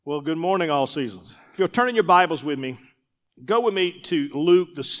Well, good morning, all seasons. If you'll turn in your Bibles with me, go with me to Luke,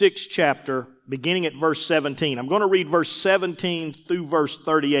 the 6th chapter, beginning at verse 17. I'm going to read verse 17 through verse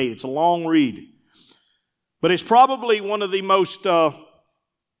 38. It's a long read. But it's probably one of the most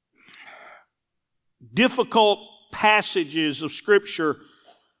difficult passages of Scripture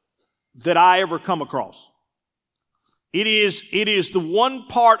that I ever come across. It is the one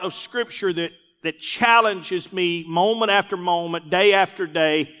part of Scripture that challenges me moment after moment, day after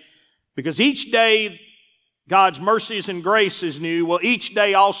day, because each day God's mercies and grace is new. Well, each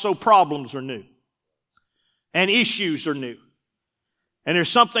day also problems are new, and issues are new, and there's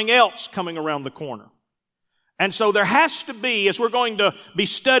something else coming around the corner. And so there has to be, as we're going to be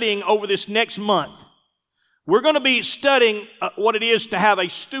studying over this next month, we're going to be studying what it is to have a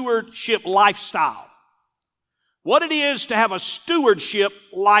stewardship lifestyle. What it is to have a stewardship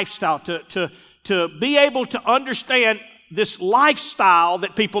lifestyle, to be able to understand this lifestyle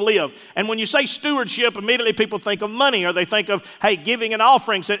that people live. And when you say stewardship, immediately people think of money, or they think of, hey, giving and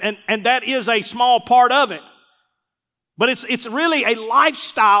offerings, and that is a small part of it. But it's really a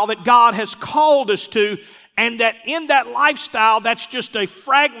lifestyle that God has called us to, and that in that lifestyle, that's just a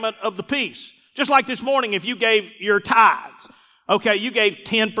fragment of the piece. Just like this morning, if you gave your tithes, okay, you gave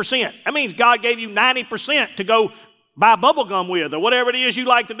 10%. That means God gave you 90% to go buy bubble gum with, or whatever it is you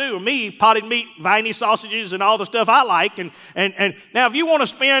like to do. Or me, potted meat, viney sausages, and all the stuff I like. And now if you want to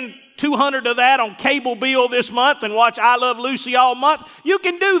spend $200 of that on cable bill this month and watch I Love Lucy all month, you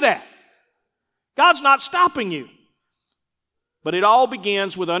can do that. God's not stopping you. But it all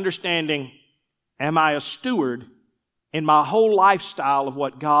begins with understanding, am I a steward in my whole lifestyle of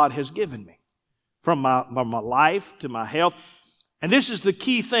what God has given me? From my life to my health. And this is the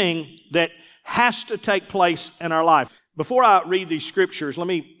key thing that has to take place in our life. Before I read these scriptures, let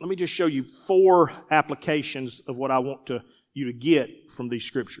me just show you 4 applications of what I want you to get from these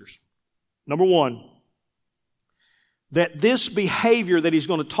scriptures. Number 1, that this behavior that he's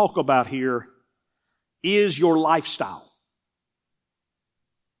going to talk about here is your lifestyle.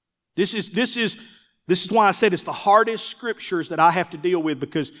 This is why I said it's the hardest scriptures that I have to deal with,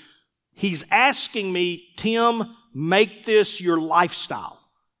 because he's asking me, Tim, make this your lifestyle.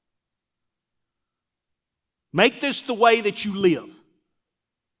 Make this the way that you live.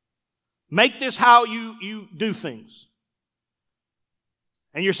 Make this how you do things.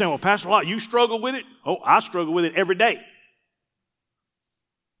 And you're saying, well, Pastor Lott, you struggle with it? Oh, I struggle with it every day.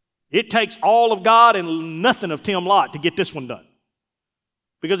 It takes all of God and nothing of Tim Lott to get this one done.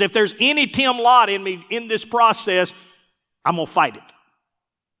 Because if there's any Tim Lott in me in this process, I'm going to fight it.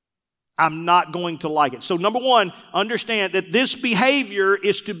 I'm not going to like it. So number 1, understand that this behavior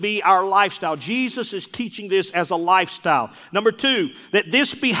is to be our lifestyle. Jesus is teaching this as a lifestyle. Number 2, that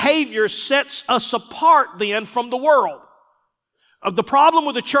this behavior sets us apart then from the world. The problem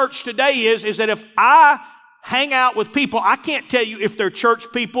with the church today is that if I hang out with people, I can't tell you if they're church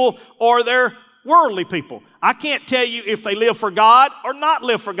people or they're worldly people. I can't tell you if they live for God or not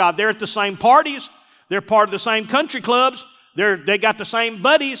live for God. They're at the same parties. They're part of the same country clubs. They got the same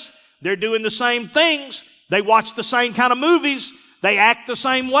buddies. They're doing the same things. They watch the same kind of movies. They act the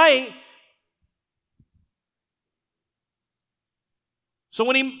same way. So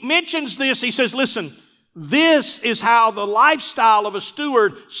when he mentions this, he says, listen, this is how the lifestyle of a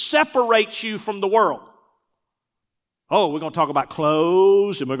steward separates you from the world. Oh, we're going to talk about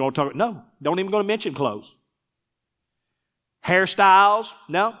clothes, and we're going to talk, no, don't even going to mention clothes. Hairstyles,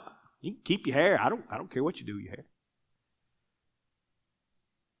 no, you can keep your hair. I don't care what you do with your hair.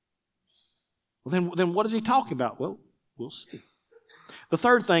 Well, then what is he talking about? Well, we'll see. The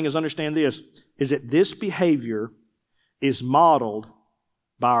third thing is understand this, is that this behavior is modeled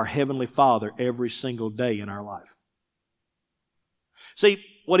by our Heavenly Father every single day in our life. See,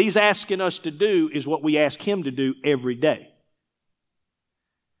 what he's asking us to do is what we ask him to do every day.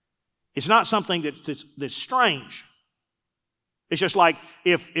 It's not something that's strange. It's just like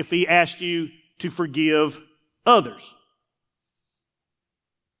if he asked you to forgive others.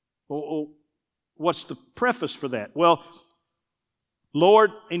 Well, what's the preface for that? Well, Lord,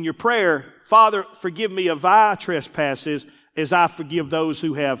 in your prayer, Father, forgive me of my trespasses as I forgive those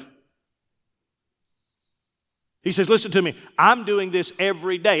who have. He says, listen to me, I'm doing this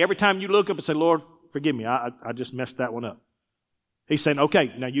every day. Every time you look up and say, Lord, forgive me, I just messed that one up. He's saying,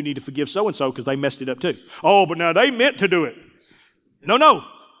 okay, now you need to forgive so-and-so because they messed it up too. Oh, but now they meant to do it. No.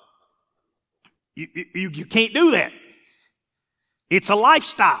 You can't do that. It's a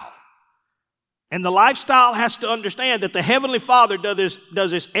lifestyle. And the lifestyle has to understand that the Heavenly Father does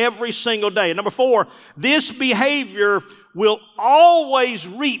this every single day. And number 4, this behavior will always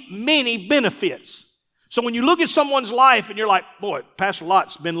reap many benefits. So when you look at someone's life and you're like, boy, Pastor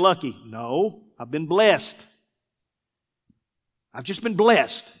Lott's been lucky. No, I've been blessed. I've just been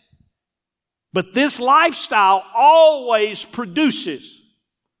blessed. But this lifestyle always produces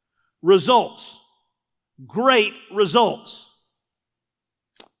results. Great results.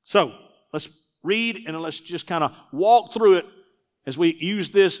 So let's read and let's just kind of walk through it as we use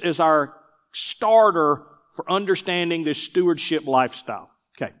this as our starter for understanding this stewardship lifestyle.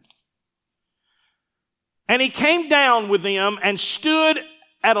 Okay. And he came down with them and stood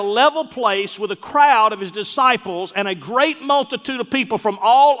at a level place with a crowd of his disciples and a great multitude of people from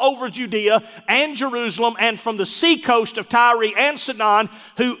all over Judea and Jerusalem and from the seacoast of Tyre and Sidon,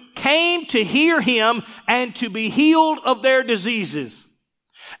 who came to hear him and to be healed of their diseases,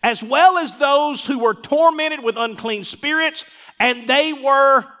 as well as those who were tormented with unclean spirits, and they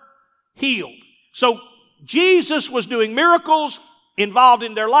were healed. So Jesus was doing miracles involved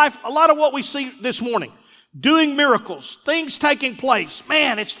in their life. A lot of what we see this morning. Doing miracles, things taking place.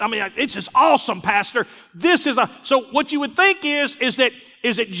 Man, it's just awesome, Pastor. So what you would think is that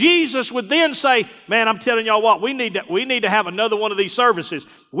Jesus would then say, man, I'm telling y'all what, we need to have another one of these services.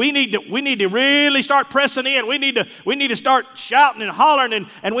 We need to really start pressing in. We need to start shouting and hollering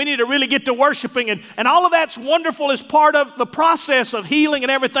and we need to really get to worshiping and all of that's wonderful as part of the process of healing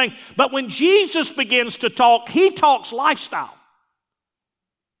and everything. But when Jesus begins to talk, he talks lifestyle.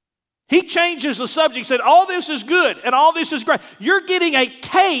 He changes the subject, said, all this is good and all this is great. You're getting a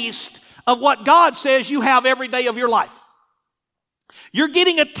taste of what God says you have every day of your life. You're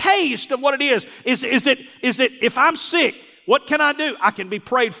getting a taste of what it is. Is it if I'm sick, what can I do? I can be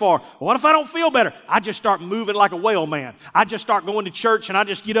prayed for. What if I don't feel better? I just start moving like a whale man. I just start going to church and I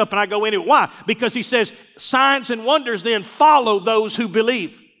just get up and I go into it. Why? Because he says, signs and wonders then follow those who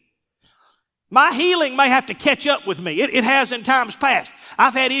believe. My healing may have to catch up with me. It has in times past.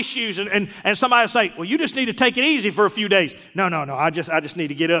 I've had issues and somebody will say, well, you just need to take it easy for a few days. No. I just need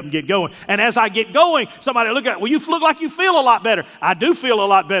to get up and get going. And as I get going, somebody will look at, well, you look like you feel a lot better. I do feel a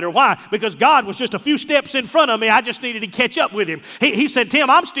lot better. Why? Because God was just a few steps in front of me. I just needed to catch up with him. He said, Tim,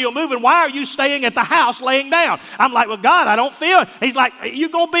 I'm still moving. Why are you staying at the house laying down? I'm like, well, God, I don't feel it. He's like, you're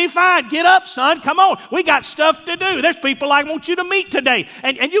going to be fine. Get up, son. Come on. We got stuff to do. There's people I want you to meet today.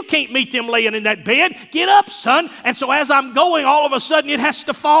 And you can't meet them laying in that bed. Get up, son. And so as I'm going, all of a sudden it has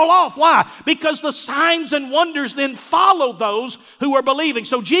to fall off. Why? Because the signs and wonders then follow those who are believing.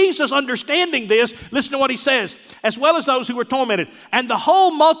 So Jesus, understanding this, listen to what he says, as well as those who were tormented. And the whole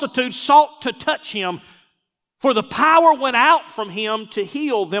multitude sought to touch him, for the power went out from him to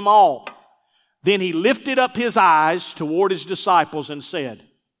heal them all. Then he lifted up his eyes toward his disciples and said,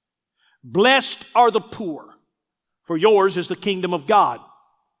 blessed are the poor, for yours is the kingdom of God.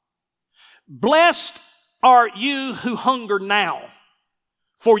 Blessed are you who hunger now,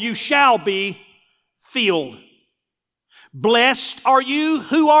 for you shall be filled. Blessed are you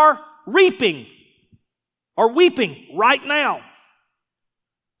who are reaping or weeping right now,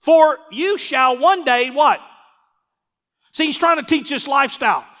 for you shall one day what? See, he's trying to teach this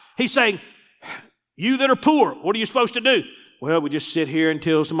lifestyle. He's saying, you that are poor, what are you supposed to do? Well, we just sit here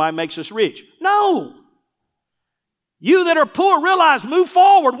until somebody makes us rich. No. You that are poor, realize, move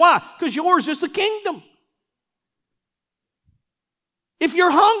forward. Why? Because yours is the kingdom. If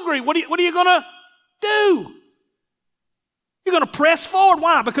you're hungry, what are you going to do? You're going to press forward.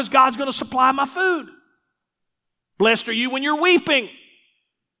 Why? Because God's going to supply my food. Blessed are you when you're weeping.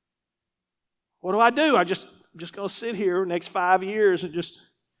 What do? I'm just going to sit here the next 5 years and just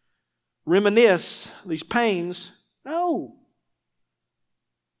reminisce these pains. No.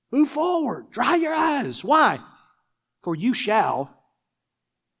 Move forward. Dry your eyes. Why? For you shall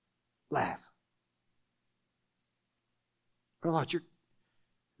laugh. Brother,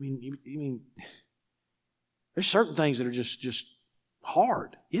 you mean, there's certain things that are just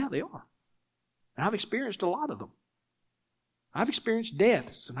hard. Yeah, they are. And I've experienced a lot of them. I've experienced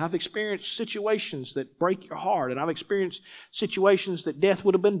deaths, and I've experienced situations that break your heart, and I've experienced situations that death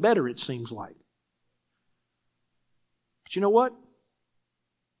would have been better, it seems like. But you know what?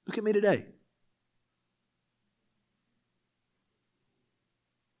 Look at me today.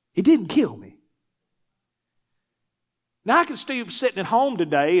 It didn't kill me. Now I can still be sitting at home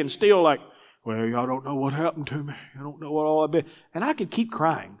today and still like, well, y'all don't know what happened to me. I don't know what all I've been. And I could keep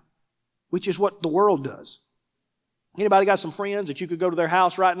crying, which is what the world does. Anybody got some friends that you could go to their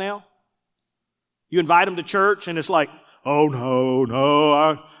house right now? You invite them to church and it's like, oh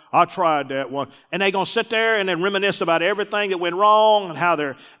no, I tried that one. And they're going to sit there and then reminisce about everything that went wrong and how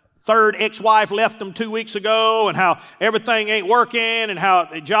their third ex-wife left them 2 weeks ago and how everything ain't working and how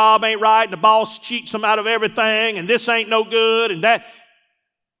the job ain't right and the boss cheats them out of everything and this ain't no good and that.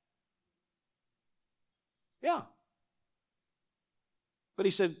 Yeah. But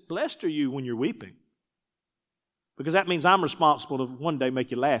he said, blessed are you when you're weeping. Because that means I'm responsible to one day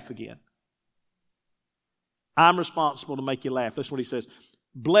make you laugh again. I'm responsible to make you laugh. That's what he says.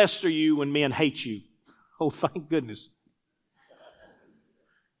 Blessed are you when men hate you. Oh, thank goodness.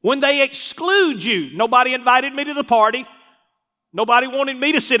 When they exclude you. Nobody invited me to the party. Nobody wanted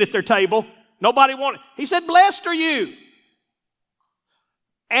me to sit at their table. He said, blessed are you.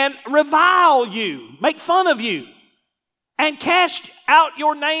 And revile you, make fun of you, and cast out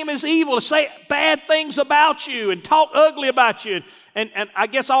your name as evil, to say bad things about you and talk ugly about you. And I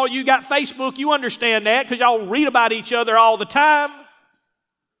guess all you got Facebook, you understand that because y'all read about each other all the time.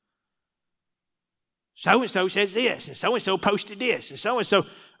 So-and-so says this, and so-and-so posted this, and so-and-so.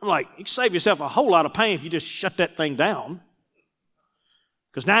 I'm like, you can save yourself a whole lot of pain if you just shut that thing down.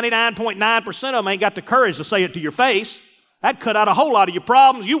 Because 99.9% of them ain't got the courage to say it to your face. That'd cut out a whole lot of your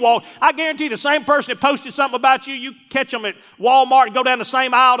problems. I guarantee the same person that posted something about you, you catch them at Walmart and go down the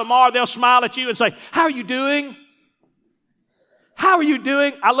same aisle tomorrow, they'll smile at you and say, how are you doing? How are you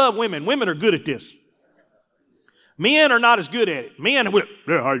doing? I love women. Women are good at this. Men are not as good at it. Men,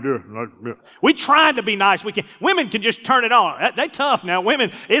 yeah, how you doing? We trying to be nice. Women can just turn it on. They tough now.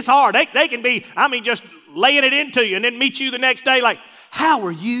 Women, it's hard. They can be, just laying it into you and then meet you the next day like, how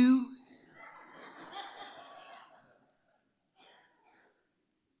are you?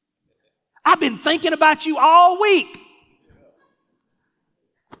 I've been thinking about you all week.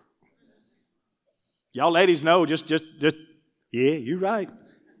 Y'all ladies know, just, yeah, you're right.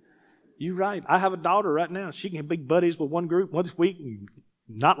 You're right. I have a daughter right now. She can be buddies with one group this week and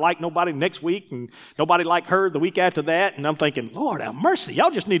not like nobody next week and nobody like her the week after that. And I'm thinking, Lord have mercy.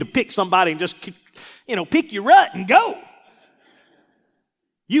 Y'all just need to pick somebody and just, pick your rut and go.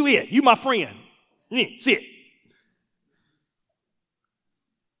 You my friend. Yeah, sit.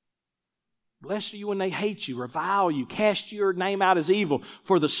 Blessed are you when they hate you, revile you, cast your name out as evil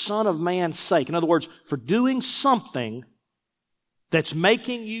for the Son of Man's sake. In other words, for doing something that's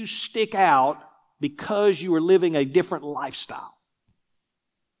making you stick out because you are living a different lifestyle.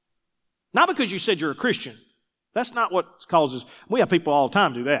 Not because you said you're a Christian. That's not what causes. We have people all the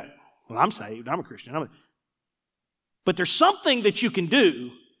time do that. Well, I'm saved. I'm a Christian. But there's something that you can do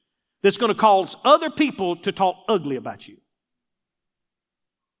that's going to cause other people to talk ugly about you.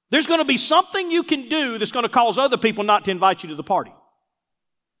 There's going to be something you can do that's going to cause other people not to invite you to the party.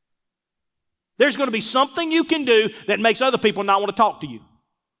 There's going to be something you can do that makes other people not want to talk to you.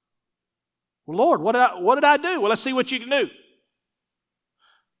 Well, Lord, what did I do? Well, let's see what you can do.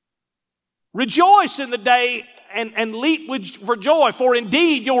 Rejoice in the day and leap for joy, for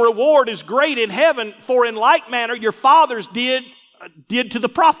indeed your reward is great in heaven, for in like manner your fathers did to the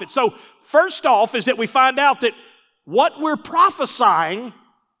prophets. So first off is that we find out that what we're prophesying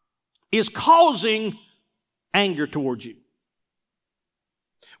is causing anger towards you.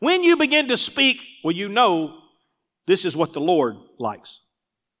 When you begin to speak, well, you know this is what the Lord likes.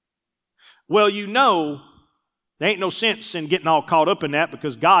 Well, you know there ain't no sense in getting all caught up in that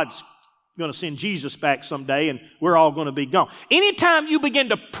because God's going to send Jesus back someday and we're all going to be gone. Anytime you begin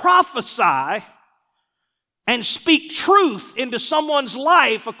to prophesy and speak truth into someone's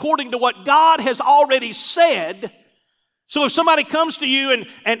life according to what God has already said. So if somebody comes to you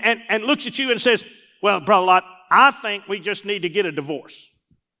and looks at you and says, well, Brother Lott, I think we just need to get a divorce.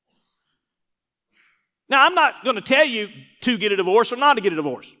 Now, I'm not going to tell you to get a divorce or not to get a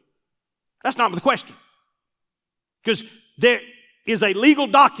divorce. That's not the question. Because there is a legal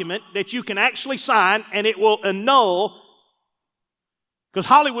document that you can actually sign and it will annul. Because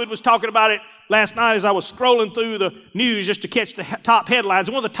Hollywood was talking about it last night as I was scrolling through the news just to catch the top headlines.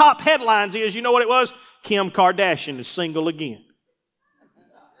 One of the top headlines is, you know what it was? Kim Kardashian is single again.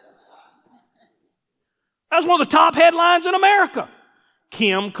 That's one of the top headlines in America.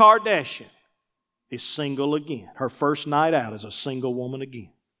 Kim Kardashian is single again. Her first night out as a single woman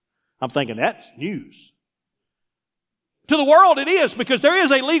again. I'm thinking that's news. To the world it is, because there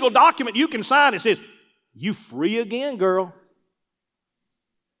is a legal document you can sign that says, you free again, girl.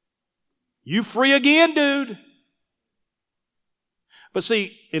 You free again, dude. But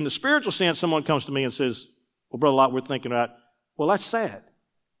see, in the spiritual sense, someone comes to me and says, well, Brother Lott, we're thinking about, well, that's sad.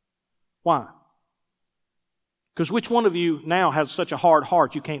 Why? Because which one of you now has such a hard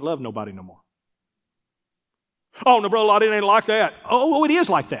heart you can't love nobody no more? Oh, no, Brother Lott, it ain't like that. Oh, well, it is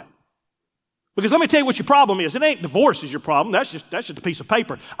like that. Because let me tell you what your problem is. It ain't divorce is your problem. That's just a piece of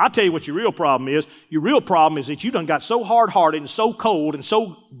paper. I'll tell you what your real problem is. Your real problem is that you done got so hard-hearted and so cold and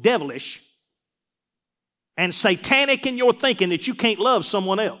so devilish and satanic in your thinking that you can't love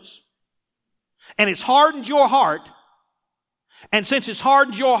someone else. And it's hardened your heart, And since it's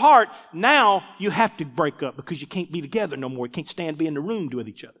hardened your heart, now you have to break up because you can't be together no more. You can't stand be in the room with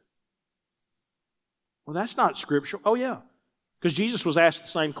each other. Well, that's not scriptural. Oh, yeah. Because Jesus was asked the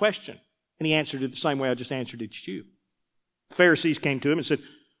same question, and he answered it the same way I just answered it to you. The Pharisees came to him and said,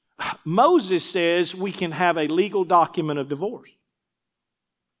 Moses says we can have a legal document of divorce.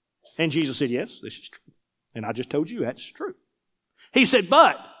 And Jesus said, yes, this is true. And I just told you that's true. He said,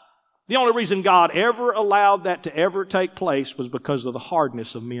 but the only reason God ever allowed that to ever take place was because of the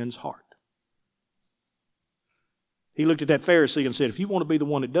hardness of men's heart. He looked at that Pharisee and said, if you want to be the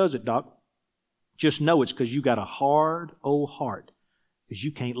one that does it, Doc, just know it's because you got a hard old heart, because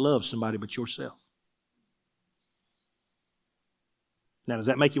you can't love somebody but yourself. Now, does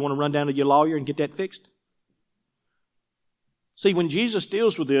that make you want to run down to your lawyer and get that fixed? See, when Jesus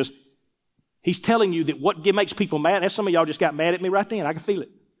deals with this, He's telling you that what makes people mad, and some of y'all just got mad at me right then. I can feel it.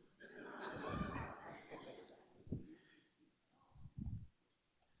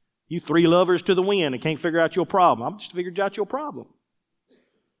 You three lovers to the wind and can't figure out your problem. I've just figured out your problem.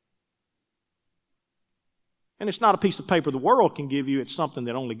 And it's not a piece of paper the world can give you. It's something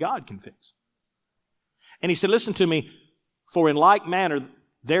that only God can fix. And He said, listen to me, for in like manner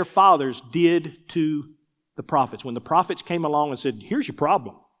their fathers did to the prophets. When the prophets came along and said, here's your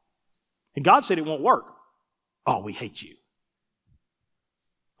problem. And God said it won't work. Oh, we hate you.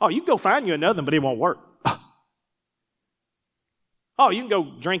 Oh, you can go find you another, but it won't work. Oh, you can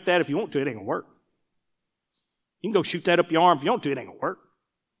go drink that if you want to. It ain't going to work. You can go shoot that up your arm if you want to. It ain't going to work.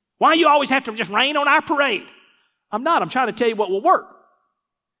 Why you always have to just rain on our parade? I'm not. I'm trying to tell you what will work.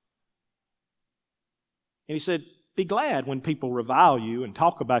 And He said, be glad when people revile you and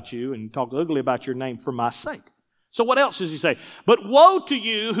talk about you and talk ugly about your name for my sake. So what else does He say? But woe to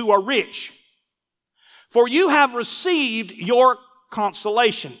you who are rich, for you have received your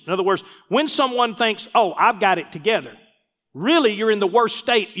consolation. In other words, when someone thinks, oh, I've got it together, really you're in the worst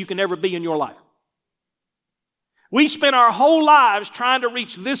state you can ever be in your life. We spend our whole lives trying to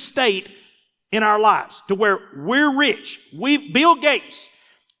reach this state in our lives to where we're rich. Bill Gates,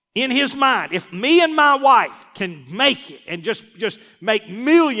 in his mind, if me and my wife can make it and just make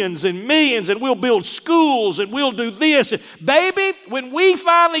millions and millions and we'll build schools and we'll do this. Baby, when we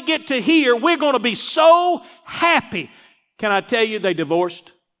finally get to here, we're going to be so happy. Can I tell you they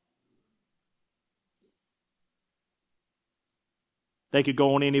divorced? They could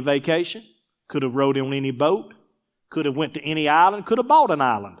go on any vacation, could have rode on any boat, could have went to any island, could have bought an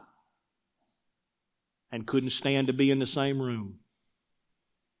island, and couldn't stand to be in the same room.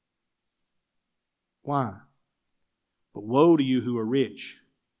 Why? But woe to you who are rich,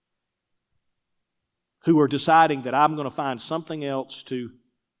 who are deciding that I'm going to find something else to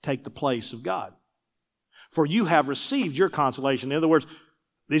take the place of God. For you have received your consolation. In other words,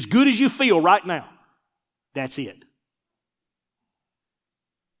 as good as you feel right now, that's it.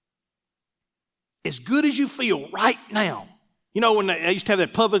 As good as you feel right now. You know, when they used to have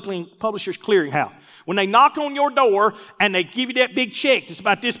that Publishers Clearinghouse. When they knock on your door and they give you that big check that's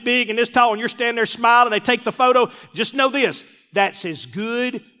about this big and this tall and you're standing there smiling, they take the photo, just know this, that's as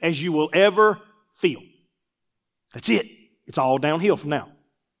good as you will ever feel. That's it. It's all downhill from now.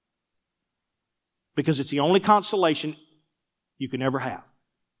 Because it's the only consolation you can ever have.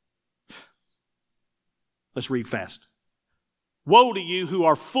 Let's read fast. Woe to you who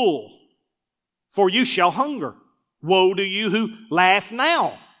are full, for you shall hunger. Woe to you who laugh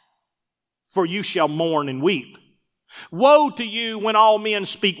now, for you shall mourn and weep. Woe to you when all men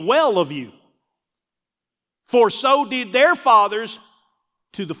speak well of you, for so did their fathers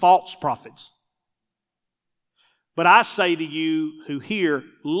to the false prophets. But I say to you who hear,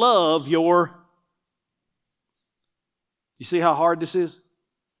 love your... You see how hard this is?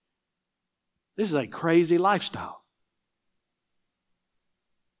 This is a crazy lifestyle.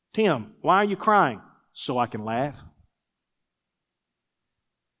 Tim, why are you crying? So I can laugh.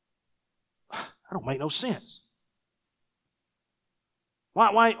 That don't make no sense.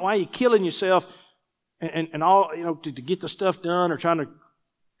 Why are you killing yourself and all, you know, to get the stuff done or trying to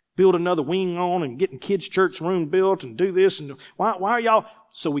build another wing on and getting kids' church room built and do this and why are y'all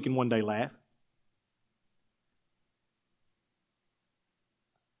so we can one day laugh?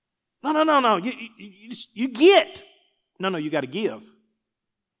 No. You get. No, you got to give.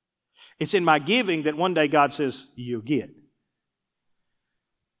 It's in my giving that one day God says you'll get.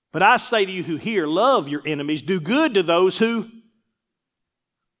 But I say to you who hear, love your enemies, do good to those who...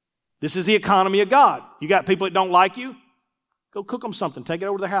 This is the economy of God. You got people that don't like you? Go cook them something. Take it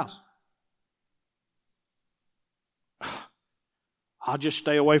over to their house. I'll just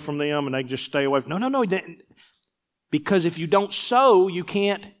stay away from them and they just stay away. No. Because if you don't sow, you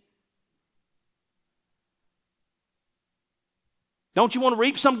can't. Don't you want to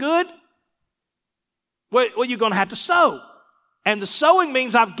reap some good? Well, you're going to have to sow. And the sowing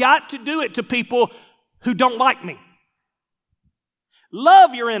means I've got to do it to people who don't like me.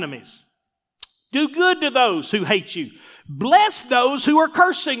 Love your enemies. Do good to those who hate you. Bless those who are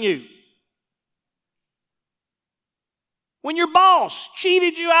cursing you. When your boss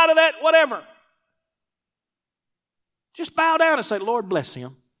cheated you out of that whatever, just bow down and say, Lord, bless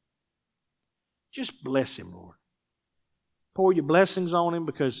him. Just bless him, Lord. Pour your blessings on him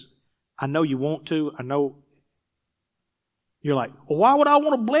because I know you want to. I know you're like, well, why would I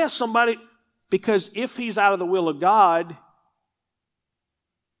want to bless somebody? Because if he's out of the will of God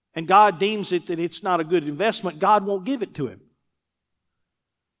and God deems it that it's not a good investment, God won't give it to him.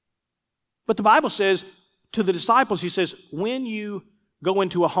 But the Bible says to the disciples, he says, when you go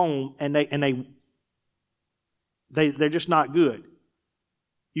into a home and they're just not good,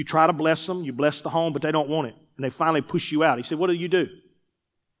 you try to bless them, you bless the home, but they don't want it. And they finally push you out. He said, what do?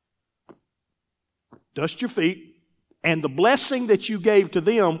 Dust your feet, and the blessing that you gave to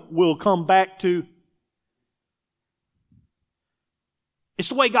them will come back to. It's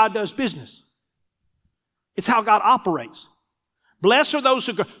the way God does business. It's how God operates. Bless are those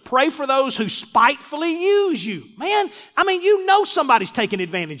who pray for those who spitefully use you. Man, I mean, you know somebody's taking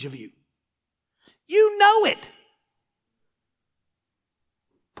advantage of you. You know it.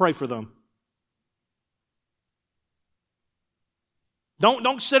 Pray for them.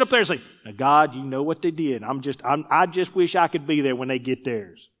 Don't sit up there and say, now God, you know what they did. I just wish I could be there when they get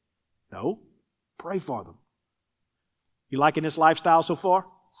theirs. No. Pray for them. You liking this lifestyle so far?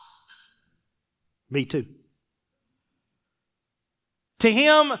 Me too. To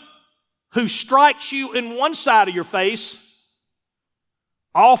him who strikes you in one side of your face,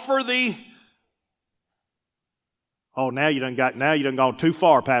 offer the... Oh, now you done gone too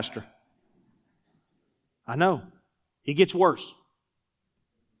far, Pastor. I know. It gets worse.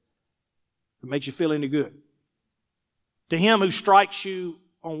 It makes you feel any good. To him who strikes you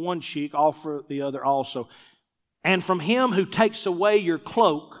on one cheek, offer the other also. And from him who takes away your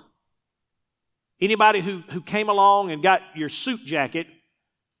cloak, anybody who came along and got your suit jacket,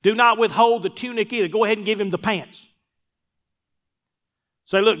 do not withhold the tunic either. Go ahead and give him the pants.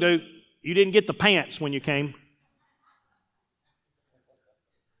 Say, look, dude, you didn't get the pants when you came.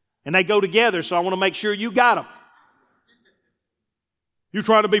 And they go together, so I want to make sure you got them. You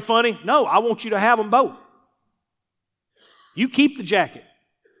trying to be funny? No, I want you to have them both. You keep the jacket,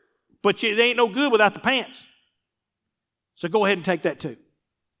 but it ain't no good without the pants. So go ahead and take that too.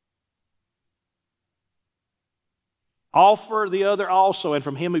 Offer the other also, and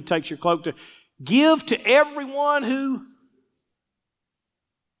from him who takes your cloak, to give to everyone who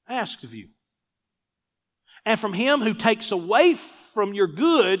asks of you. And from him who takes away from your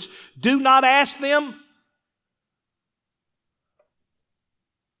goods, do not ask them.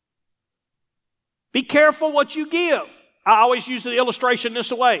 Be careful what you give. I always use the illustration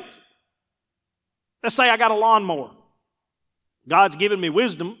this way. Let's say I got a lawnmower. God's given me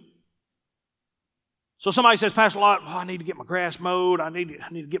wisdom. So somebody says, Pastor Lott, I need to get my grass mowed. I need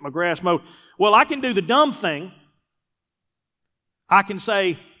to get my grass mowed. Well, I can do the dumb thing. I can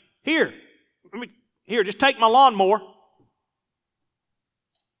say, here, just take my lawnmower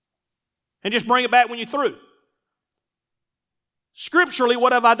and just bring it back when you're through. Scripturally,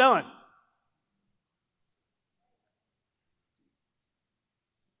 what have I done?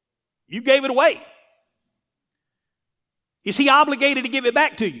 You gave it away. Is he obligated to give it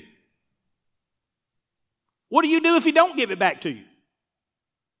back to you? What do you do if he don't give it back to you?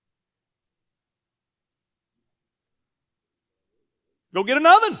 Go get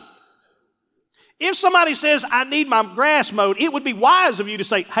another one. If somebody says, I need my grass mowed, it would be wise of you to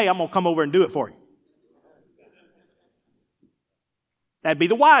say, hey, I'm going to come over and do it for you. That'd be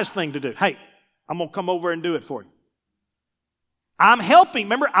the wise thing to do. Hey, I'm going to come over and do it for you. I'm helping.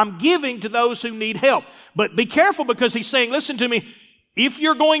 Remember, I'm giving to those who need help. But be careful because he's saying, listen to me, if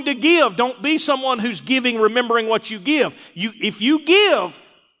you're going to give, don't be someone who's giving remembering what you give. If you give,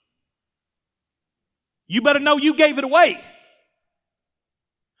 you better know you gave it away.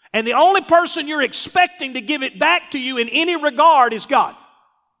 And the only person you're expecting to give it back to you in any regard is God.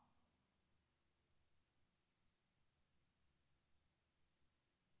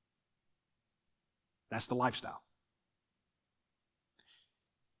 That's the lifestyle.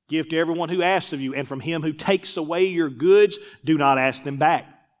 Give to everyone who asks of you, and from him who takes away your goods, do not ask them back.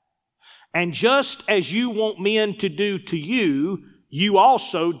 And just as you want men to do to you, you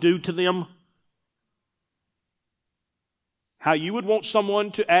also do to them how you would want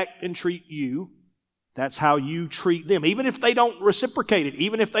someone to act and treat you. That's how you treat them. Even if they don't reciprocate it,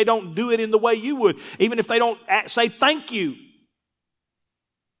 even if they don't do it in the way you would, even if they don't say thank you.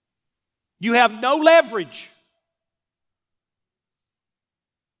 You have no leverage.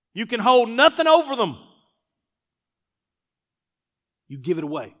 You can hold nothing over them. You give it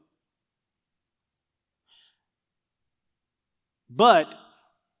away. But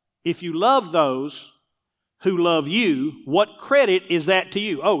if you love those who love you, what credit is that to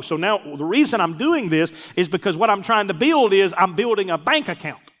you? Oh, so now the reason I'm doing this is because what I'm trying to build is I'm building a bank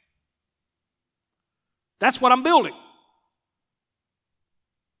account. That's what I'm building.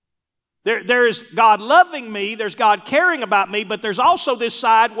 There is God loving me, there's God caring about me, but there's also this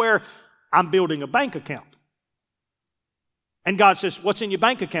side where I'm building a bank account. And God says, what's in your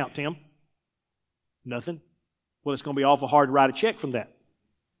bank account, Tim? Nothing. Well, it's going to be awful hard to write a check from that.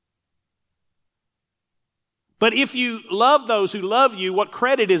 But if you love those who love you, what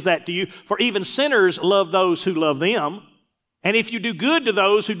credit is that to you? For even sinners love those who love them. And if you do good to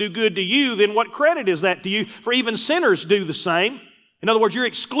those who do good to you, then what credit is that to you? For even sinners do the same. In other words, you're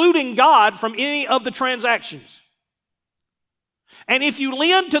excluding God from any of the transactions. And if you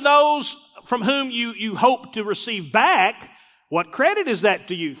lend to those from whom you hope to receive back, what credit is that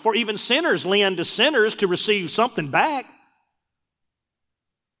to you? For even sinners lend to sinners to receive something back.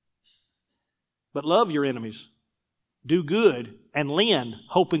 But love your enemies. Do good and lend,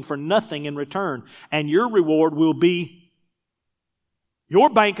 hoping for nothing in return. And your reward will be,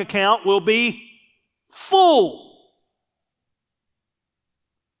 your bank account will be full.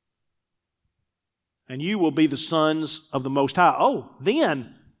 And you will be the sons of the Most High. Oh,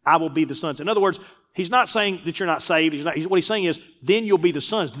 then I will be the sons. In other words, he's not saying that you're not saved. What he's saying is, then you'll be the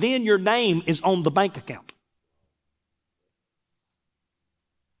sons. Then your name is on the bank account.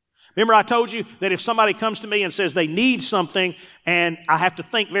 Remember I told you that if somebody comes to me and says they need something, and I have to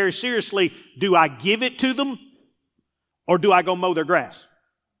think very seriously, do I give it to them or do I go mow their grass?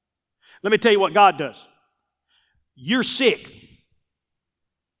 Let me tell you what God does. You're sick.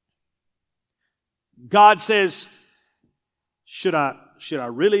 God says, should I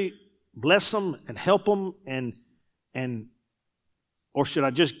really bless them and help them or should I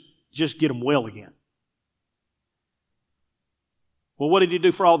just get them well again? Well, what did he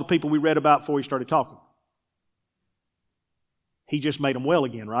do for all the people we read about before he started talking? He just made them well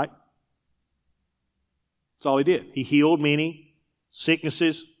again, right? That's all he did. He healed many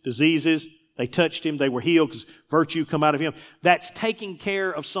sicknesses, diseases. They touched him. They were healed because virtue come out of him. That's taking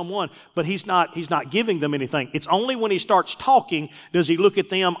care of someone, but he's not giving them anything. It's only when he starts talking does he look at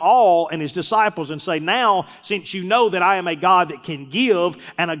them all and his disciples and say, now, since you know that I am a God that can give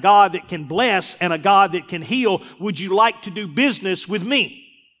and a God that can bless and a God that can heal, would you like to do business with me?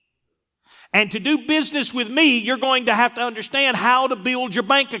 And to do business with me, you're going to have to understand how to build your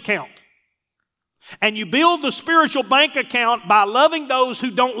bank account. And you build the spiritual bank account by loving those who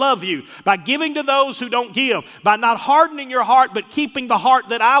don't love you, by giving to those who don't give, by not hardening your heart, but keeping the heart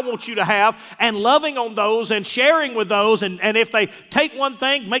that I want you to have, and loving on those and sharing with those. And if they take one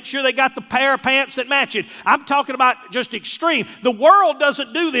thing, make sure they got the pair of pants that match it. I'm talking about just extreme. The world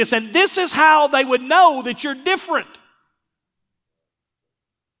doesn't do this, and this is how they would know that you're different.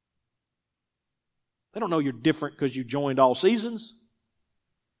 They don't know you're different because you joined All Seasons.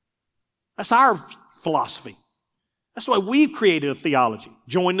 That's our philosophy. That's why we've created a theology.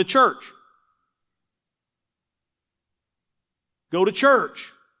 Join the church. Go to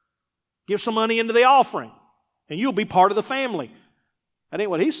church. Give some money into the offering. And you'll be part of the family. That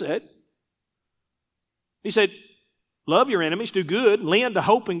ain't what he said. He said, love your enemies, do good, lend to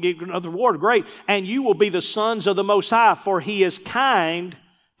hope and give another reward. Great. And you will be the sons of the Most High, for he is kind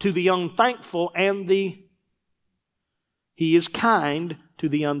to the unthankful and He is kind to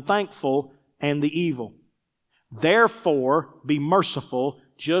the unthankful and the evil. Therefore, be merciful,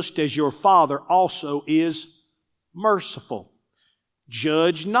 just as your Father also is merciful.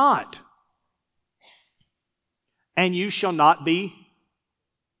 Judge not, and you shall not be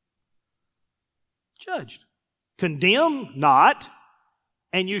judged. Condemn not,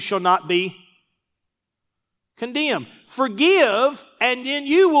 and you shall not be condemned. Forgive, and then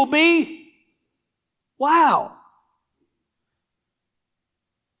you will be, wow.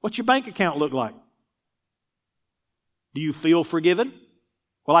 What's your bank account look like? Do you feel forgiven?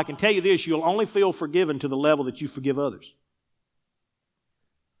 Well, I can tell you this, you'll only feel forgiven to the level that you forgive others.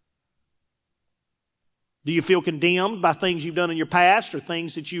 Do you feel condemned by things you've done in your past or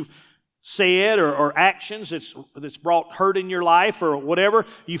things that you've said or actions that's brought hurt in your life or whatever?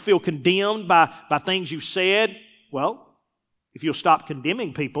 You feel condemned by things you've said? Well, if you'll stop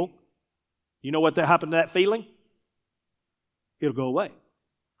condemning people, you know what happened to that feeling? It'll go away.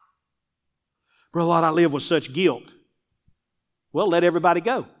 Brother Lott, I live with such guilt. Well, let everybody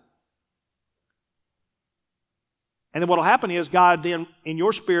go. And then what will happen is God then in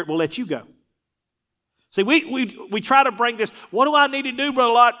your spirit will let you go. See, we try to bring this, what do I need to do,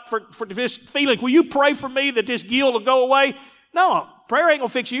 Brother Lott, for this feeling? Will you pray for me that this guilt will go away? No, prayer ain't going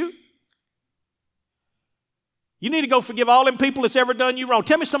to fix you. You need to go forgive all them people that's ever done you wrong.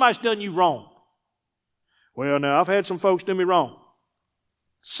 Tell me somebody's done you wrong. Well, now, I've had some folks do me wrong.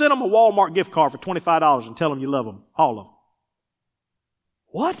 Send them a Walmart gift card for $25 and tell them you love them, all of them.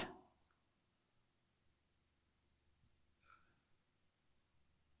 What?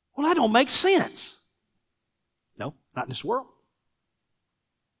 Well, that don't make sense. No, not in this world.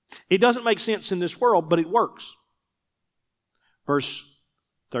 It doesn't make sense in this world, but it works. Verse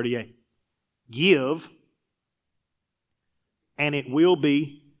 38. Give, and it will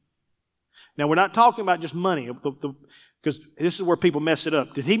be. Now, we're not talking about just money, because this is where people mess it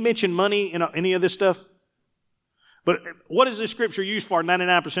up. Did he mention money in any of this stuff? But what is this scripture used for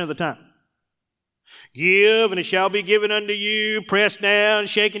 99% of the time? Give, and it shall be given unto you, pressed down,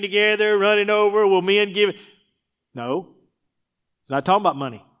 shaken together, running over, will men give it? No. He's not talking about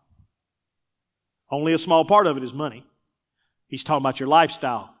money. Only a small part of it is money. He's talking about your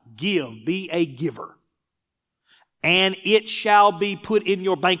lifestyle. Give, be a giver. And it shall be put in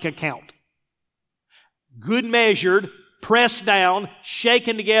your bank account. Good measured, pressed down,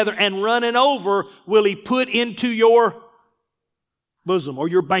 shaken together, and running over will He put into your bosom or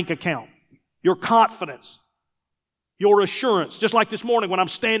your bank account. Your confidence. Your assurance. Just like this morning when I'm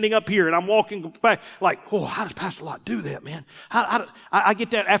standing up here and I'm walking back, like, oh, how does Pastor Lott do that, man? I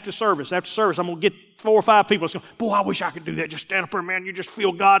get that after service. After service, I'm going to get 4 or 5 people. Going, boy, I wish I could do that. Just stand up there, man. You just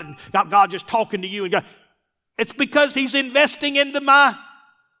feel God and got God just talking to you. And God. It's because He's investing into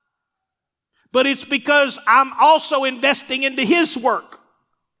but it's because I'm also investing into His work.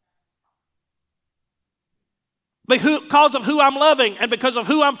 Because of who I'm loving and because of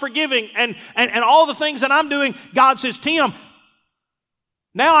who I'm forgiving and all the things that I'm doing, God says, Tim,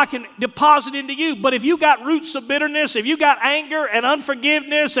 now I can deposit into you. But if you got roots of bitterness, if you got anger and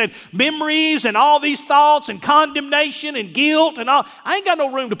unforgiveness and memories and all these thoughts and condemnation and guilt and all, I ain't got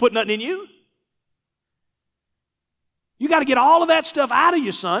no room to put nothing in you. You got to get all of that stuff out of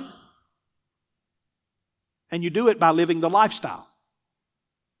you, son. And you do it by living the lifestyle.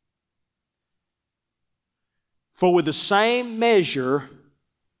 For with the same measure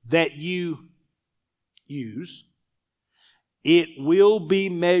that you use, it will be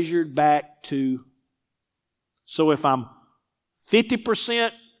measured back to. So if I'm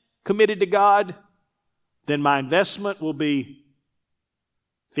 50% committed to God, then my investment will be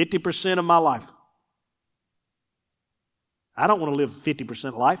 50% of my life. I don't want to live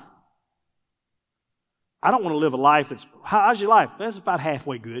 50% life. I don't want to live a life that's, how's your life? That's about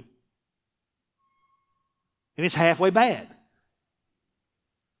halfway good. And it's halfway bad.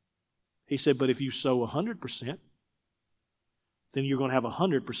 He said, but if you sow 100%, then you're going to have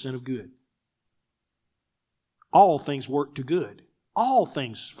 100% of good. All things work to good. All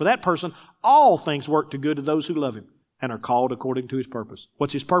things, for that person, all things work to good to those who love Him and are called according to His purpose.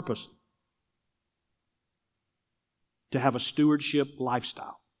 What's His purpose? To have a stewardship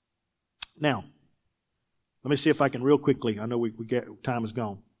lifestyle. Now, let me see if I can real quickly, I know time is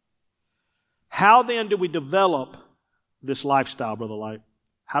gone. How then do we develop this lifestyle, Brother Light?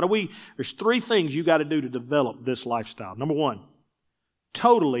 There's 3 things you got to do to develop this lifestyle. Number 1,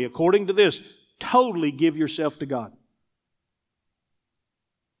 totally, according to this, totally give yourself to God.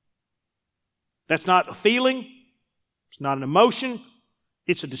 That's not a feeling. It's not an emotion.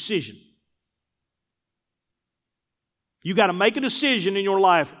 It's a decision. You got to make a decision in your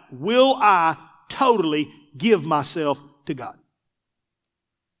life. Will I totally give myself to God?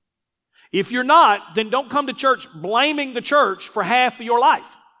 If you're not, then don't come to church blaming the church for half of your life.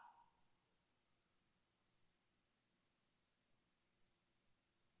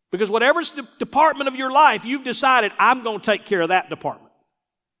 Because whatever's the department of your life, you've decided, I'm going to take care of that department.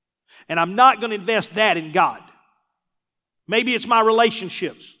 And I'm not going to invest that in God. Maybe it's my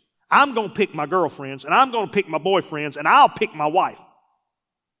relationships. I'm going to pick my girlfriends, and I'm going to pick my boyfriends, and I'll pick my wife.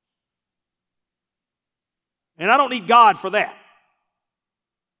 And I don't need God for that.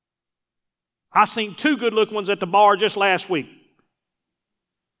 I seen 2 good-looking ones at the bar just last week.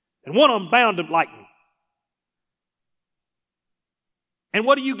 And one of them bound to like me. And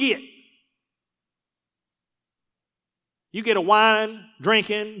what do you get? You get a wine,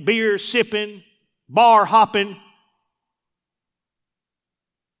 drinking, beer, sipping, bar hopping.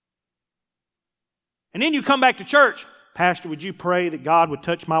 And then you come back to church. Pastor, would you pray that God would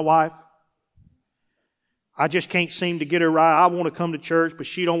touch my wife? I just can't seem to get her right. I want to come to church, but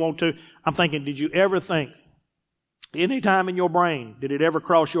she don't want to. I'm thinking, did you ever think, any time in your brain, did it ever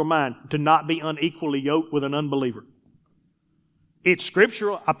cross your mind to not be unequally yoked with an unbeliever? It's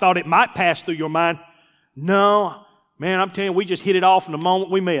scriptural. I thought it might pass through your mind. No, man, I'm telling you, we just hit it off in the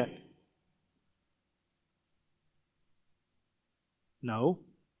moment we met. No.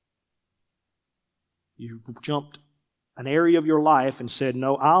 You jumped an area of your life and said,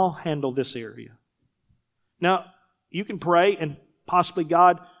 no, I'll handle this area. Now, you can pray and possibly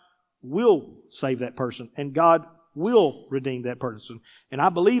God will save that person and God will redeem that person. And I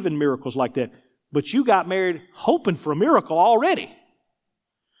believe in miracles like that. But you got married hoping for a miracle already,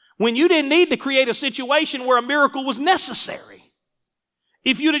 when you didn't need to create a situation where a miracle was necessary.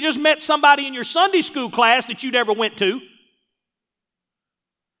 If you'd have just met somebody in your Sunday school class that you never went to,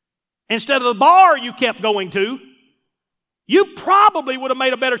 instead of the bar you kept going to, you probably would have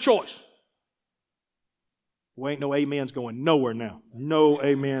made a better choice. Well, ain't no amens going nowhere now. No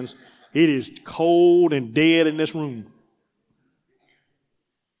amens. It is cold and dead in this room.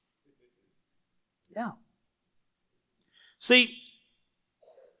 Yeah. See,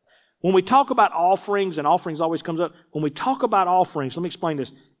 when we talk about offerings, and offerings always comes up, when we talk about offerings, let me explain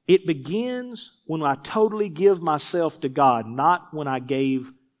this. It begins when I totally give myself to God, not when I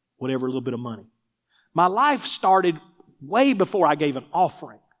gave whatever little bit of money. My life started way before I gave an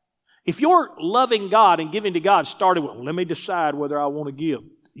offering. If you're loving God and giving to God started with, well, let me decide whether I want to give,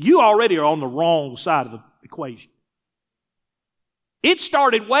 you already are on the wrong side of the equation. It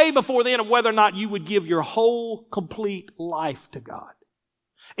started way before then of whether or not you would give your whole, complete life to God.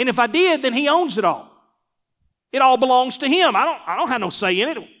 And if I did, then He owns it all. It all belongs to Him. I don't have no say in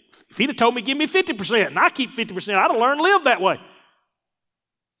it. If He'd have told me, give me 50%, and I keep 50%, I'd have learned to live that way.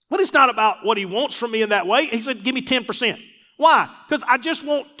 But it's not about what He wants from me in that way. He said, give me 10%. Why? Because I just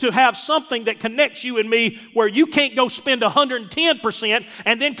want to have something that connects you and me where you can't go spend 110%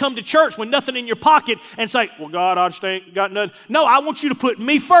 and then come to church with nothing in your pocket and say, well, God, I just ain't got nothing. No, I want you to put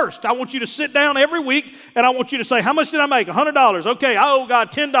me first. I want you to sit down every week and I want you to say, how much did I make? $100. Okay, I owe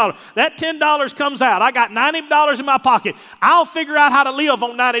God $10. That $10 comes out. I got $90 in my pocket. I'll figure out how to live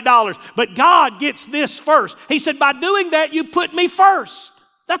on $90. But God gets this first. He said, by doing that, you put me first.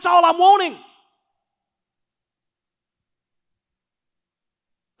 That's all I'm wanting.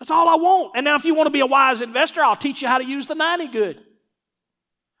 That's all I want. And now if you want to be a wise investor, I'll teach you how to use the 90 good.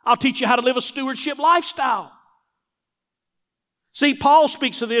 I'll teach you how to live a stewardship lifestyle. See, Paul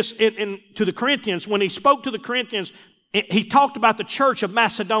speaks of this to the Corinthians. When he spoke to the Corinthians, he talked about the church of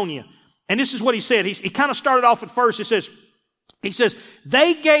Macedonia. And this is what he said. He kind of started off at first. He says,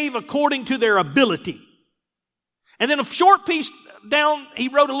 they gave according to their ability. And then a short piece down, he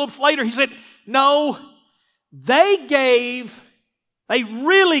wrote a little later, he said, no, they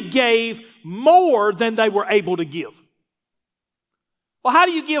really gave more than they were able to give. Well, how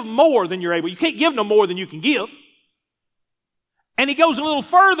do you give more than you're able? You can't give no more than you can give. And he goes a little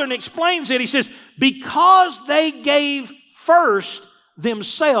further and explains it. He says, because they gave first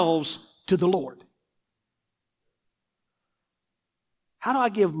themselves to the Lord. How do I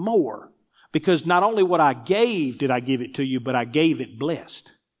give more? Because not only what I gave did I give it to you, but I gave it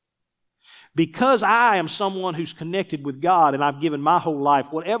blessed. Because I am someone who's connected with God and I've given my whole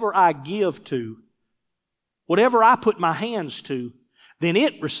life, whatever I give to, whatever I put my hands to, then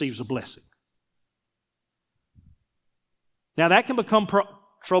it receives a blessing. Now that can become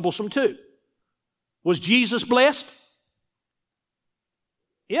troublesome too. Was Jesus blessed?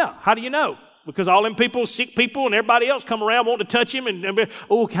 Yeah. How do you know? Because all them people, sick people and everybody else come around wanting to touch Him and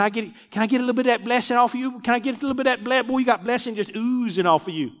oh, can I get a little bit of that blessing off of you? Can I get a little bit of that blessing? Boy, you got blessing just oozing off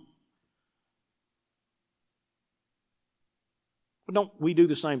of you. Don't we do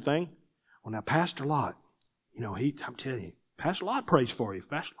the same thing? Well, now, Pastor Lott, I'm telling you, Pastor Lott prays for you.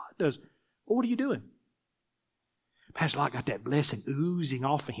 Pastor Lott does. Well, what are you doing? Pastor Lott got that blessing oozing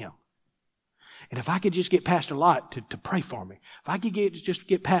off of him. And if I could just get Pastor Lott to pray for me, if I could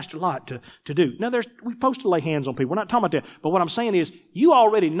get Pastor Lott to do. Now, we're supposed to lay hands on people. We're not talking about that. But what I'm saying is, you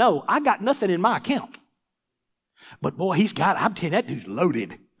already know I got nothing in my account. But boy, I'm telling you, that dude's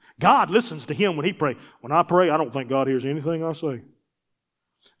loaded. God listens to him when he prays. When I pray, I don't think God hears anything I say.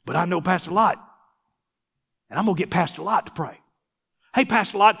 But I know Pastor Lott, and I'm going to get Pastor Lott to pray. Hey,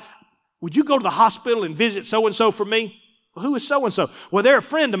 Pastor Lott, would you go to the hospital and visit so-and-so for me? Well, who is so-and-so? Well, they're a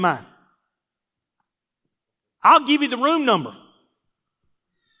friend of mine. I'll give you the room number.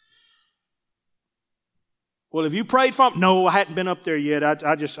 Well, have you prayed for them? No, I hadn't been up there yet.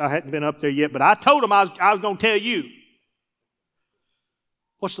 I hadn't been up there yet, but I told them I was going to tell you.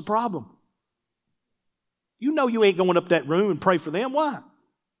 What's the problem? You know you ain't going up that room and pray for them. Why?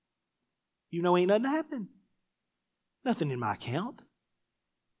 You know ain't nothing happening. Nothing in my account.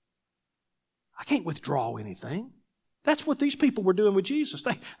 I can't withdraw anything. That's what these people were doing with Jesus.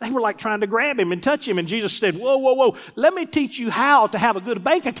 They were like trying to grab him and touch him. And Jesus said, whoa, whoa, whoa. Let me teach you how to have a good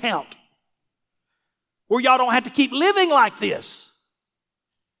bank account where y'all don't have to keep living like this.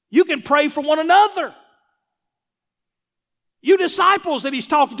 You can pray for one another. You disciples that he's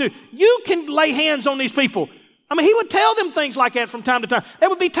talking to, you can lay hands on these people. I mean, he would tell them things like that from time to time. There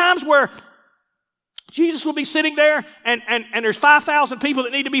would be times where Jesus would be sitting there and there's 5,000 people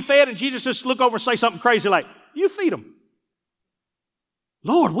that need to be fed, and Jesus just look over and say something crazy like, you feed them.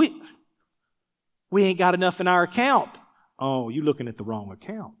 Lord, we ain't got enough in our account. Oh, you're looking at the wrong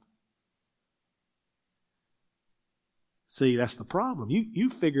account. See, that's the problem. You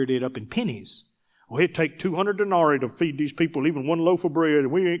figured it up in pennies. Well, it'd take 200 denarii to feed these people, even one loaf of bread,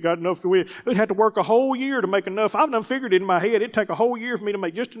 and we ain't got enough. We'd have to work a whole year to make enough. I've done figured it in my head. It'd take a whole year for me to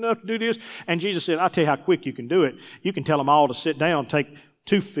make just enough to do this. And Jesus said, I'll tell you how quick you can do it. You can tell them all to sit down, take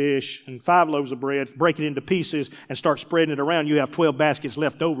 2 fish and 5 loaves of bread, break it into pieces, and start spreading it around. You have 12 baskets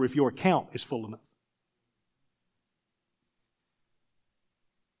left over if your account is full enough.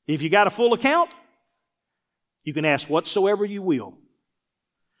 If you got a full account, you can ask whatsoever you will,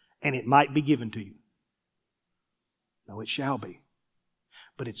 and it might be given to you. No, it shall be.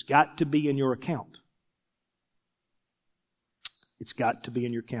 But it's got to be in your account. It's got to be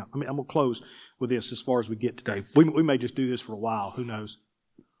in your account. I mean, I'm going to close with this as far as we get today. We may just do this for a while. Who knows?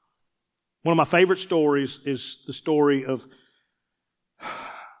 One of my favorite stories is the story of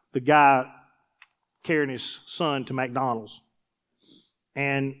the guy carrying his son to McDonald's.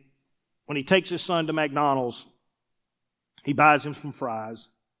 And when he takes his son to McDonald's, he buys him some fries.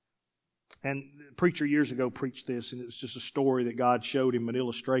 And the preacher years ago preached this, and it was just a story that God showed him, an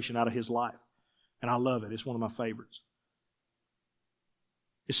illustration out of his life. And I love it. It's one of my favorites.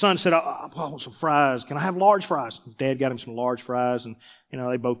 His son said, I want some fries. Can I have large fries? Dad got him some large fries, and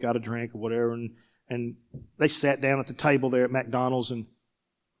they both got a drink or whatever. And they sat down at the table there at McDonald's, and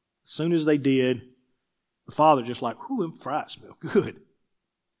as soon as they did, the father just like, whoo, them fries smell good.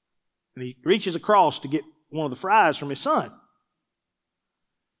 And he reaches across to get one of the fries from his son.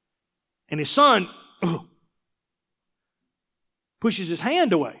 And his son pushes his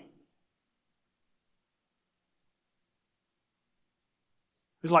hand away.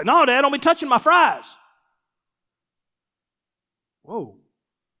 He's like, no, Dad, don't be touching my fries. Whoa.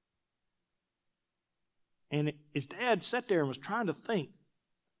 And his dad sat there and was trying to think.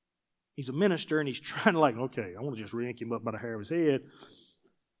 He's a minister, and he's trying to okay, I want to just yank him up by the hair of his head.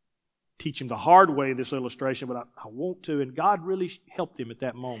 Teach him the hard way, this illustration, but I want to. And God really helped him at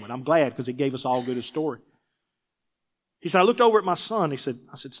that moment. I'm glad, because it gave us all good a story. He said, I looked over at my son. I said,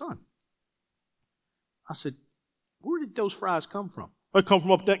 son. I said, where did those fries come from? They come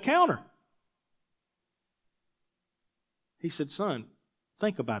from up that counter. He said, son,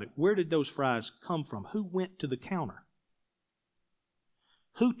 think about it. Where did those fries come from? Who went to the counter?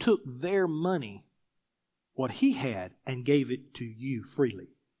 Who took their money, what he had, and gave it to you freely?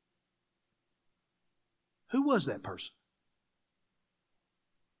 Who was that person?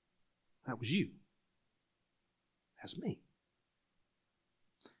 That was you. That's me.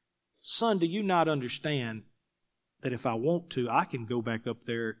 Son, do you not understand that if I want to, I can go back up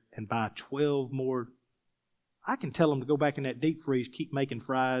there and buy 12 more? I can tell them to go back in that deep freeze, keep making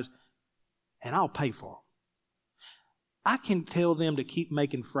fries, and I'll pay for them. I can tell them to keep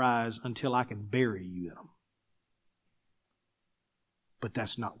making fries until I can bury you in them. But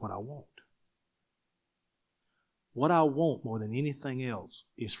that's not what I want. What I want more than anything else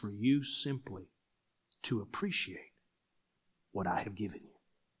is for you simply to appreciate what I have given you.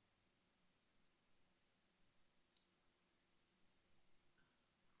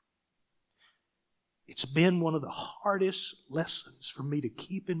 It's been one of the hardest lessons for me to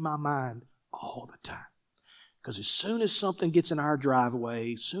keep in my mind all the time. Because as soon as something gets in our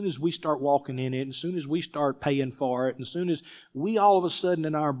driveway, as soon as we start walking in it, as soon as we start paying for it, and as soon as we all of a sudden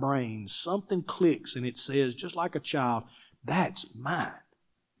in our brains, something clicks and it says, just like a child, that's mine.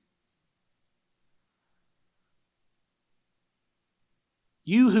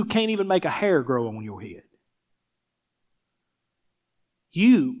 You who can't even make a hair grow on your head.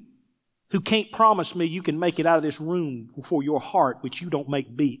 You who can't promise me you can make it out of this room before your heart, which you don't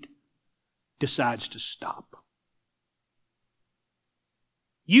make beat, decides to stop.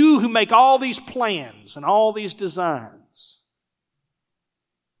 You who make all these plans and all these designs,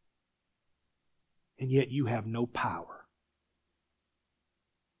 and yet you have no power.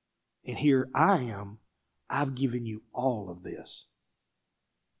 And here I am, I've given you all of this,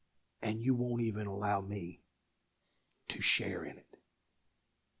 and you won't even allow me to share in it.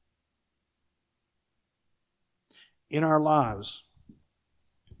 In our lives,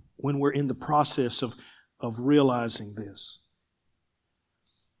 when we're in the process of of realizing this.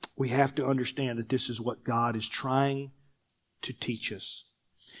 We have to understand that this is what God is trying to teach us.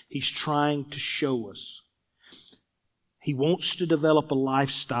 He's trying to show us. He wants to develop a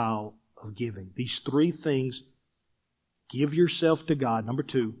lifestyle of giving. These three things: give yourself to God. Number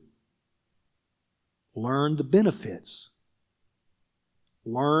two, learn the benefits.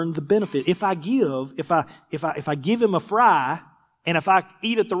 Learn the benefit. If I give Him a fry, and if I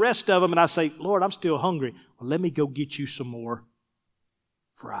eat at the rest of them and I say, Lord, I'm still hungry, well, let me go get you some more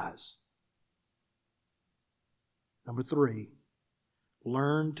fries. Number three,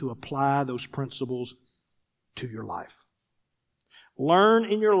 learn to apply those principles to your life. Learn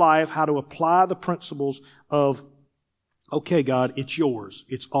in your life how to apply the principles of, okay, God, it's yours.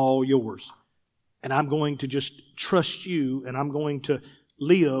 It's all yours. And I'm going to just trust you, and I'm going to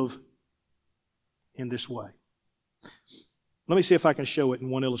live in this way. Let me see if I can show it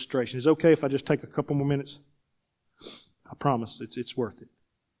in one illustration. Is it okay if I just take a couple more minutes? I promise it's worth it.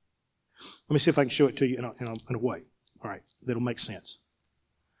 Let me see if I can show it to you in a way. All right, that'll make sense.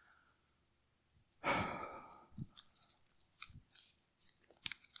 All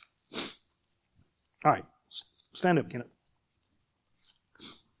right, stand up, Kenneth.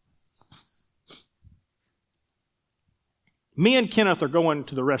 Me and Kenneth are going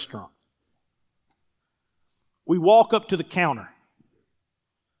to the restaurant. We walk up to the counter.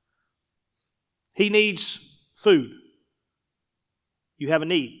 He needs food. You have a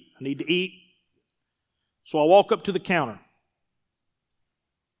need. I need to eat. So I walk up to the counter.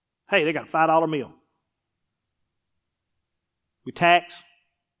 Hey, they got a $5 meal. We tax.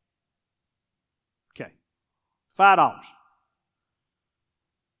 Okay. $5.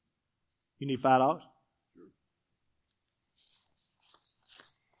 You need $5?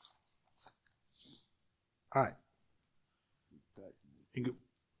 All right. You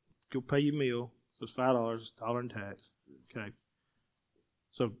go pay your meal. So it's $5, $1 in tax. Okay.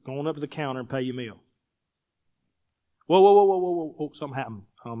 So going up to the counter and pay your meal. Whoa. Something happened.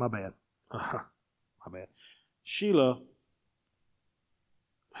 Oh, my bad. My bad. Sheila,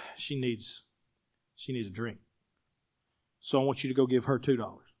 she needs a drink. So I want you to go give her $2.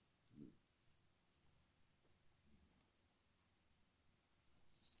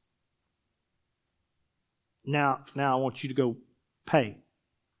 Now I want you to go pay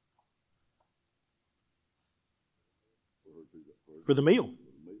for the meal.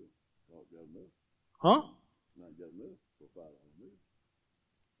 Huh?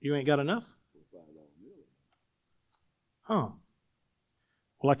 You ain't got enough? Huh.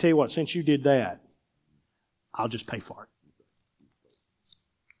 Well, I tell you what, since you did that, I'll just pay for it.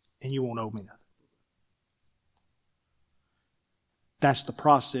 And you won't owe me nothing. That's the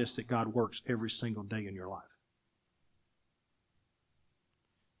process that God works every single day in your life.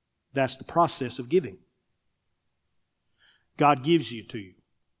 That's the process of giving. God gives you to you.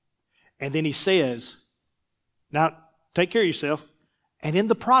 And then He says, now take care of yourself. And in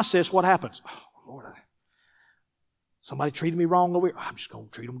the process, what happens? Oh, Lord, somebody treated me wrong over here. I'm just going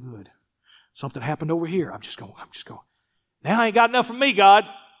to treat them good. Something happened over here. I'm just going. Now I ain't got enough for me, God.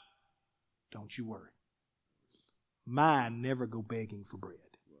 Don't you worry. Mine never go begging for bread.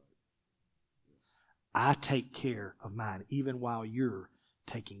 I take care of mine even while you're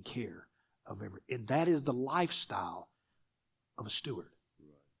taking care of everything. And that is the lifestyle of a steward.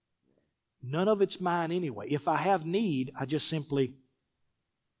 None of it's mine anyway. If I have need, I just simply,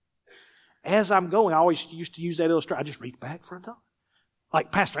 as I'm going, I always used to use that illustration. I just reach back for a dollar.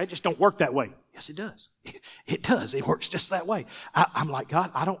 Like, Pastor, it just don't work that way. Yes, it does. It does. It works just that way. I'm like,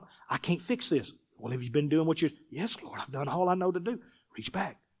 God, I can't fix this. Well, have you been doing what you... Yes, Lord, I've done all I know to do. Reach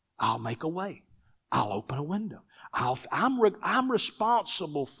back. I'll make a way. I'll open a window. I'm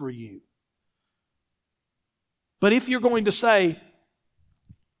responsible for you. But if you're going to say,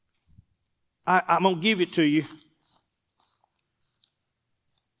 I'm going to give it to you,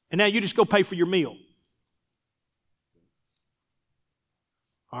 and now you just go pay for your meal.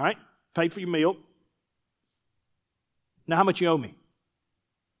 All right? Pay for your meal. Now, how much you owe me?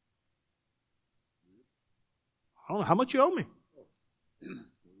 I don't know. How much you owe me? Yeah.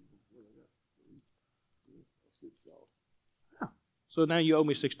 So now you owe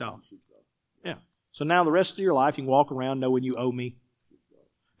me $6. Yeah. So now the rest of your life you can walk around knowing you owe me.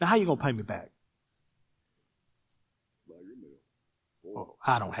 Now how are you going to pay me back? Oh,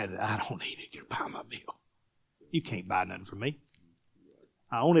 I don't need it. You buy my meal. You can't buy nothing from me.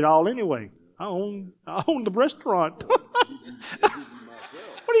 I own it all anyway. I own the restaurant. What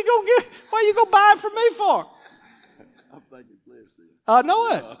are you going to get? What are you going to buy it from me for? I'm thinking flesh then. I know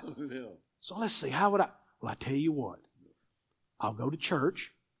it. Yeah. So let's see. How would I? Well, I tell you what. I'll go to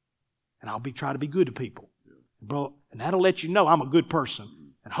church, and I'll try to be good to people. Bro, and that'll let you know I'm a good person.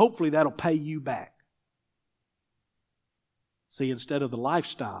 And hopefully that'll pay you back. See, instead of the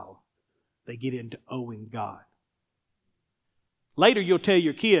lifestyle, they get into owing God. Later you'll tell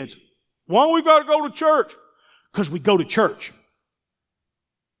your kids, why we got to go to church? Because we go to church.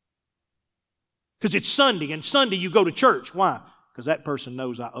 Because it's Sunday, and Sunday you go to church. Why? Because that person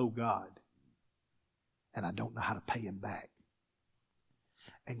knows I owe God. And I don't know how to pay Him back.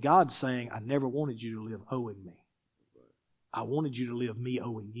 And God's saying, I never wanted you to live owing me. I wanted you to live me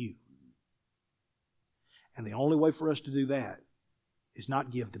owing you. And the only way for us to do that is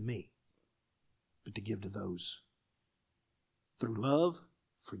not give to me, but to give to those. Through love,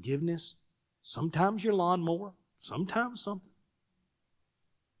 forgiveness, sometimes your lawnmower, sometimes something.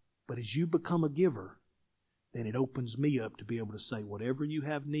 But as you become a giver, then it opens me up to be able to say, whatever you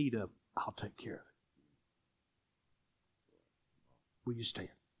have need of, I'll take care of it. Will you stand?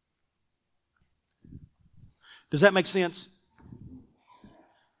 Does that make sense?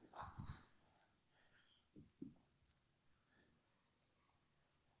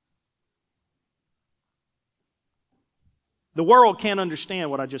 The world can't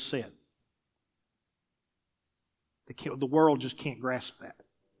understand what I just said. The world just can't grasp that.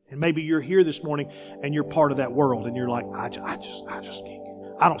 And maybe you're here this morning and you're part of that world and you're like, I just can't.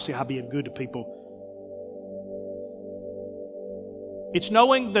 I don't see how being good to people. It's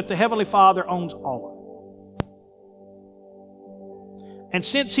knowing that the Heavenly Father owns all of it. And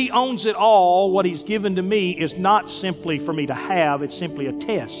since He owns it all, what He's given to me is not simply for me to have, it's simply a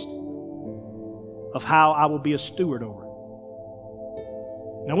test of how I will be a steward over it.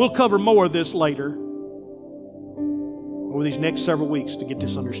 Now we'll cover more of this later over these next several weeks to get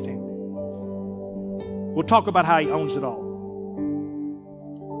this understanding. We'll talk about how He owns it all.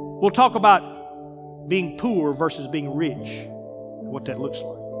 We'll talk about being poor versus being rich and what that looks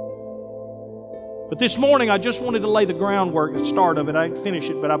like. But this morning I just wanted to lay the groundwork, the start of it. I didn't finish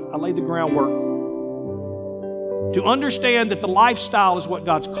it, but I laid the groundwork to understand that the lifestyle is what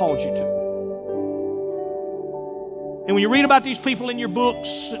God's called you to. And when you read about these people in your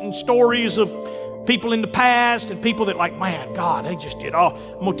books and stories of people in the past and people that like, man, God, they just did all.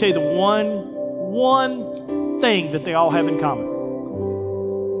 I'm going to tell you the one thing that they all have in common.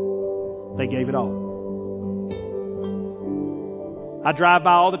 They gave it all. I drive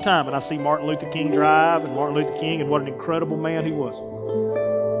by all the time and I see Martin Luther King drive and Martin Luther King and what an incredible man he was.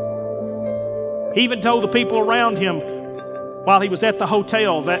 He even told the people around him while he was at the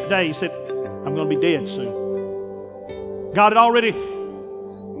hotel that day, he said, I'm going to be dead soon. God had already,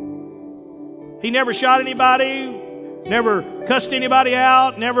 He never shot anybody, never cussed anybody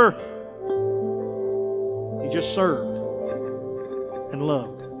out, never, He just served and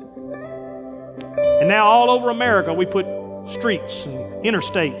loved. And now all over America we put streets and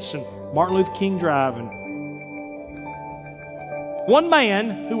interstates and Martin Luther King Drive. And one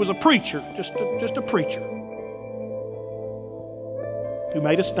man who was a preacher, just a preacher, who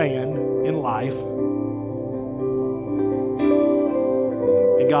made a stand in life.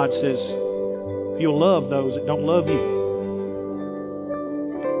 And God says, if you'll love those that don't love you.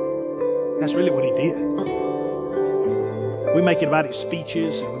 That's really what He did. We make it about His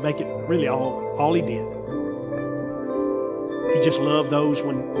speeches, and we make it really all He did. He just loved those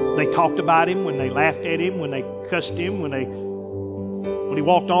when they talked about Him, when they laughed at Him, when they cussed Him, when He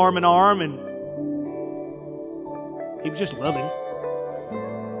walked arm in arm, and He was just loving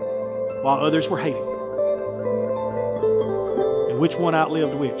while others were hating. And which one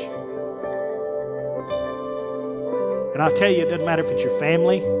outlived which? And I'll tell you, it doesn't matter if it's your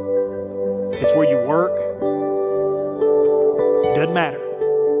family, if it's where you work, it doesn't matter.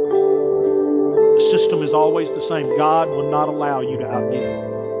 The system is always the same. God will not allow you to outgive Him.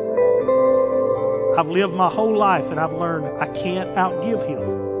 I've lived my whole life and I've learned I can't outgive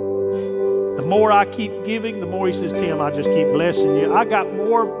Him. The more I keep giving, the more He says, Tim, I just keep blessing you. I got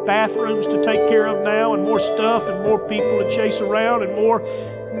more bathrooms to take care of now and more stuff and more people to chase around and more.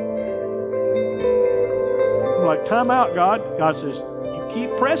 I'm like, time out, God. God says, you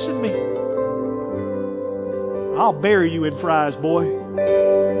keep pressing me. I'll bury you in fries, boy.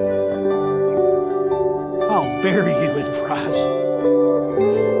 I'll bury you in fries.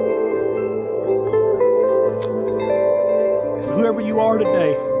 If whoever you are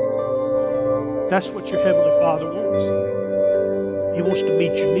today, that's what your Heavenly Father wants. He wants to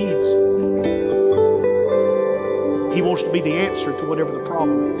meet your needs. He wants to be the answer to whatever the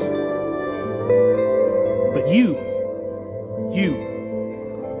problem is. But you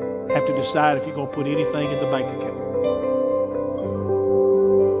have to decide if you're going to put anything in the bank account.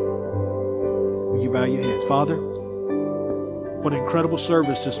 Will you bow your heads? Father, what an incredible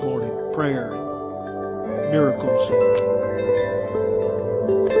service this morning. Prayer, miracles.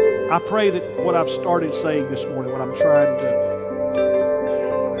 I pray that what I've started saying this morning, what I'm trying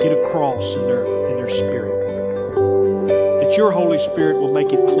to get across in their spirit, that your Holy Spirit will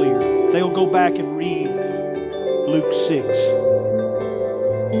make it clear. They'll go back and read Luke 6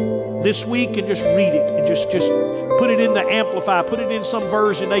 this week and just read it and just put it in the Amplify, put it in some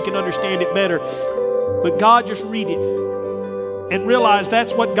version they can understand it better. But God, just read it and realize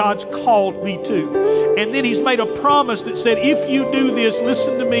that's what God's called me to. And then He's made a promise that said, if you do this,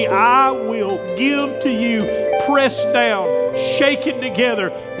 listen to me, I will give to you, pressed down, shaken together,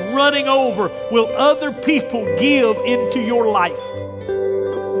 running over, will other people give into your life.